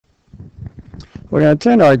we're going to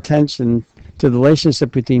turn our attention to the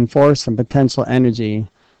relationship between force and potential energy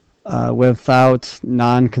without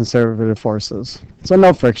non-conservative forces. So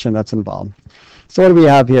no friction that's involved. So what do we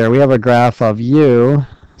have here? We have a graph of u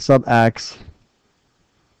sub x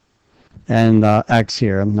and x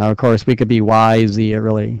here. Now, of course, we could be y, z.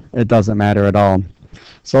 It doesn't matter at all.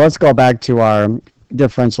 So let's go back to our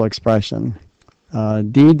differential expression.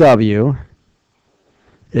 dw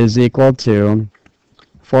is equal to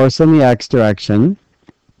force in the x direction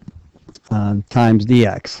times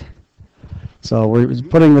dx. So we're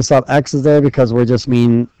putting this up, x is there because we're just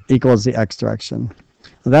mean equals the x direction.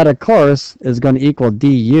 That, of course, is going to equal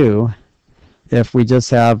du if we just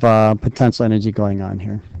have potential energy going on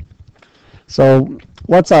here. So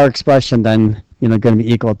what's our expression then going to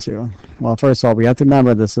be equal to? Well, first of all, we have to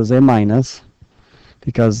remember this is a minus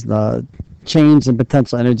because the change in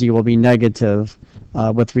potential energy will be negative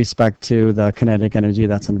with respect to the kinetic energy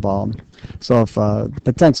that's involved. So if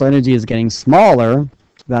potential energy is getting smaller,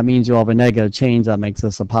 that means you'll have a negative change that makes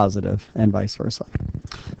this a positive, and vice versa.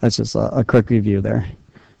 That's just a quick review there.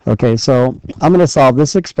 Okay, so I'm going to solve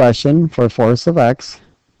this expression for force of x.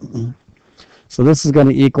 So this is going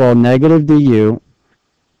to equal negative du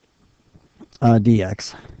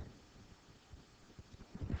dx.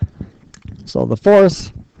 So the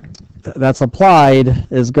force that's applied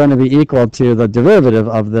is going to be equal to the derivative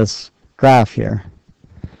of this graph here.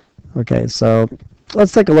 Okay, so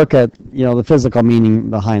let's take a look at the physical meaning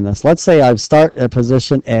behind this. Let's say I start at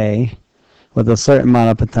position A with a certain amount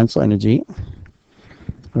of potential energy.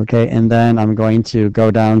 Okay, and then I'm going to go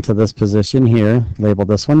down to this position here, label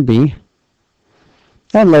this one B,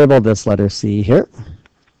 and label this letter C here.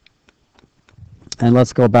 And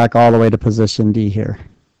let's go back all the way to position D here.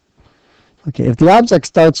 Okay, if the object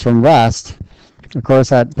starts from rest, of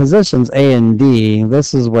course at positions A and D,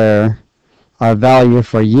 this is where our value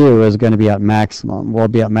for U is going to be at maximum. We'll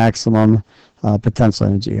be at maximum potential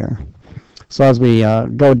energy here. So as we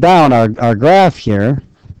go down our graph here,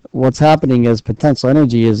 what's happening is potential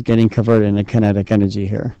energy is getting converted into kinetic energy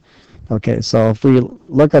here. Okay, so if we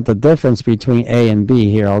look at the difference between A and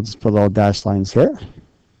B here, I'll just put little dashed lines here.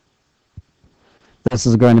 This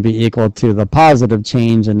is going to be equal to the positive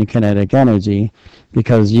change in the kinetic energy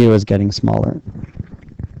because U is getting smaller.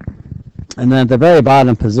 And then at the very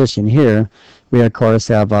bottom position here, we of course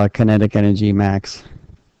have kinetic energy max.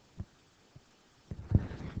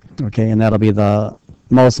 Okay, and that'll be the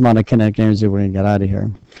most amount of kinetic energy we're going to get out of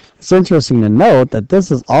here. It's interesting to note that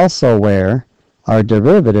this is also where our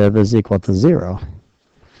derivative is equal to 0.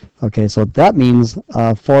 Okay, so that means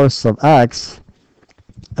force of x,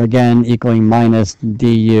 again, equaling minus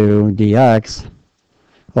du dx,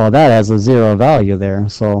 well, that has a 0 value there.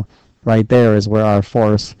 So right there is where our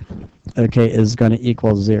force, okay, is going to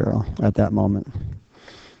equal 0 at that moment.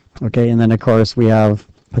 Okay, and then of course we have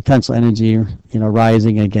potential energy,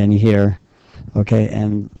 rising again here. Okay,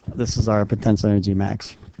 and this is our potential energy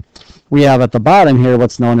max. We have at the bottom here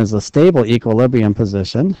what's known as a stable equilibrium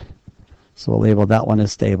position. So we'll label that one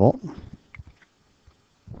as stable.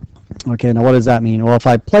 Okay, now what does that mean? Well, if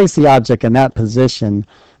I place the object in that position,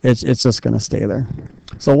 it's just going to stay there.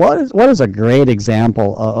 So what is a great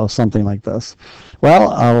example of something like this?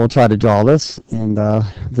 Well, I will try to draw this and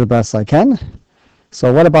the best I can.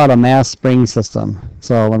 So what about a mass spring system?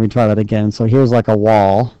 So let me try that again. So here's like a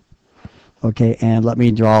wall. Okay, and let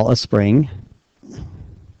me draw a spring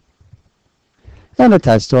and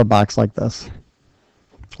attach to a box like this.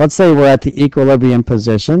 Let's say we're at the equilibrium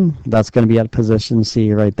position. That's going to be at position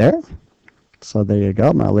C right there. So there you go.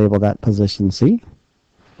 I'm going to label that position C.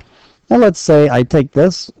 Now let's say I take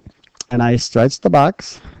this and I stretch the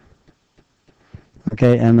box.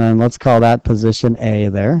 Okay, and then let's call that position A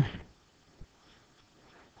there.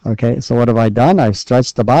 Okay, so what have I done? I've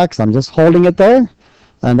stretched the box. I'm just holding it there.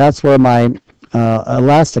 And that's where my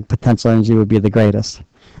elastic potential energy would be the greatest.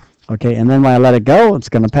 Okay, and then when I let it go, it's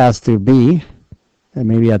going to pass through B. And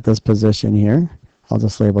maybe at this position here. I'll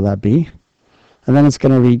just label that B. And then it's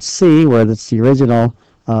going to reach C, where it's the original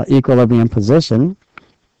equilibrium position.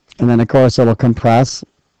 And then, of course, it'll compress.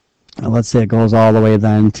 And let's say it goes all the way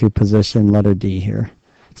then to position letter D here.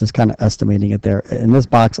 Just kind of estimating it there. And this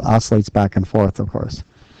box oscillates back and forth, of course.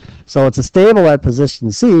 So it's a stable at position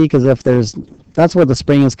C, because that's where the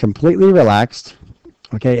spring is completely relaxed.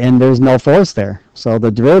 Okay, and there's no force there. So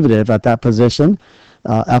the derivative at that position,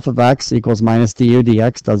 f of x equals minus du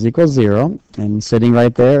dx does equal 0. And sitting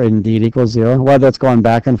right there, indeed equals 0. Whether it's going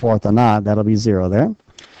back and forth or not, that'll be 0 there.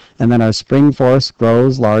 And then our spring force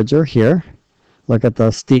grows larger here. Look at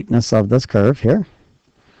the steepness of this curve here.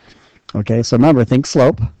 Okay, so remember, think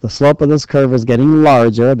slope. The slope of this curve is getting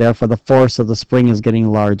larger, therefore the force of the spring is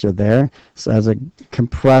getting larger there. So as it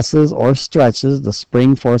compresses or stretches, the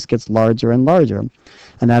spring force gets larger and larger.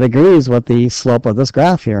 And that agrees with the slope of this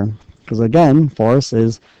graph here, because again, force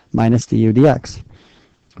is minus du dx.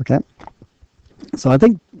 Okay, so I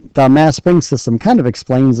think the mass spring system kind of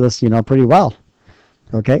explains this, pretty well.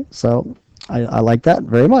 Okay, so I like that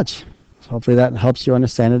very much. So hopefully that helps you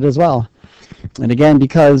understand it as well. And again,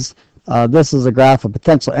 because this is a graph of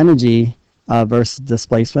potential energy versus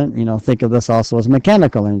displacement, think of this also as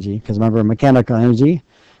mechanical energy, because remember, mechanical energy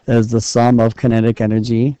is the sum of kinetic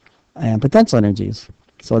energy and potential energies.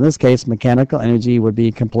 So in this case, mechanical energy would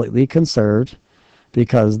be completely conserved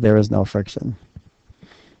because there is no friction.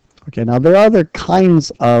 Okay, now there are other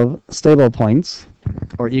kinds of stable points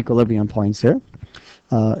or equilibrium points here.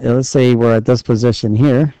 Let's say we're at this position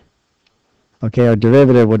here. Okay, our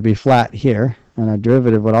derivative would be flat here, and our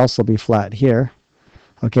derivative would also be flat here.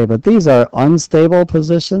 Okay, but these are unstable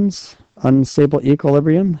positions, unstable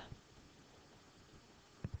equilibrium.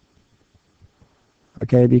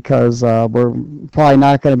 Okay, because we're probably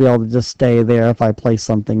not going to be able to just stay there if I place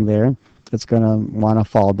something there. It's going to want to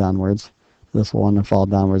fall downwards. This will want to fall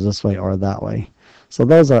downwards this way or that way. So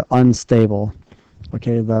those are unstable.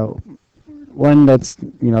 Okay, the one that's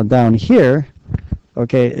down here,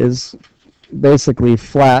 okay, is basically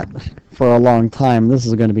flat for a long time. This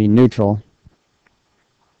is going to be neutral.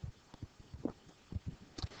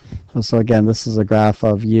 So again, this is a graph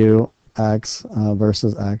of u, x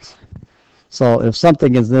versus x. So if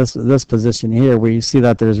something is this position here, we see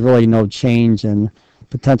that there's really no change in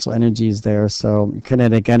potential energies there. So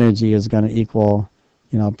kinetic energy is going to equal,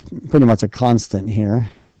 pretty much a constant here.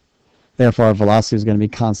 Therefore, our velocity is going to be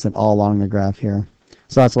constant all along the graph here.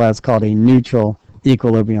 So that's why it's called a neutral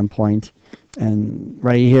equilibrium point. And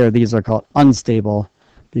right here, these are called unstable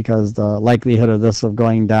because the likelihood of this of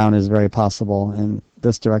going down is very possible, and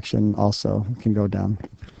this direction also can go down.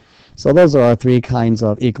 So those are our three kinds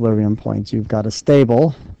of equilibrium points. You've got a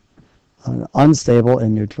stable, unstable,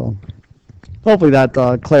 and neutral. Hopefully that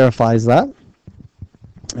clarifies that.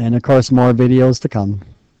 And of course, more videos to come.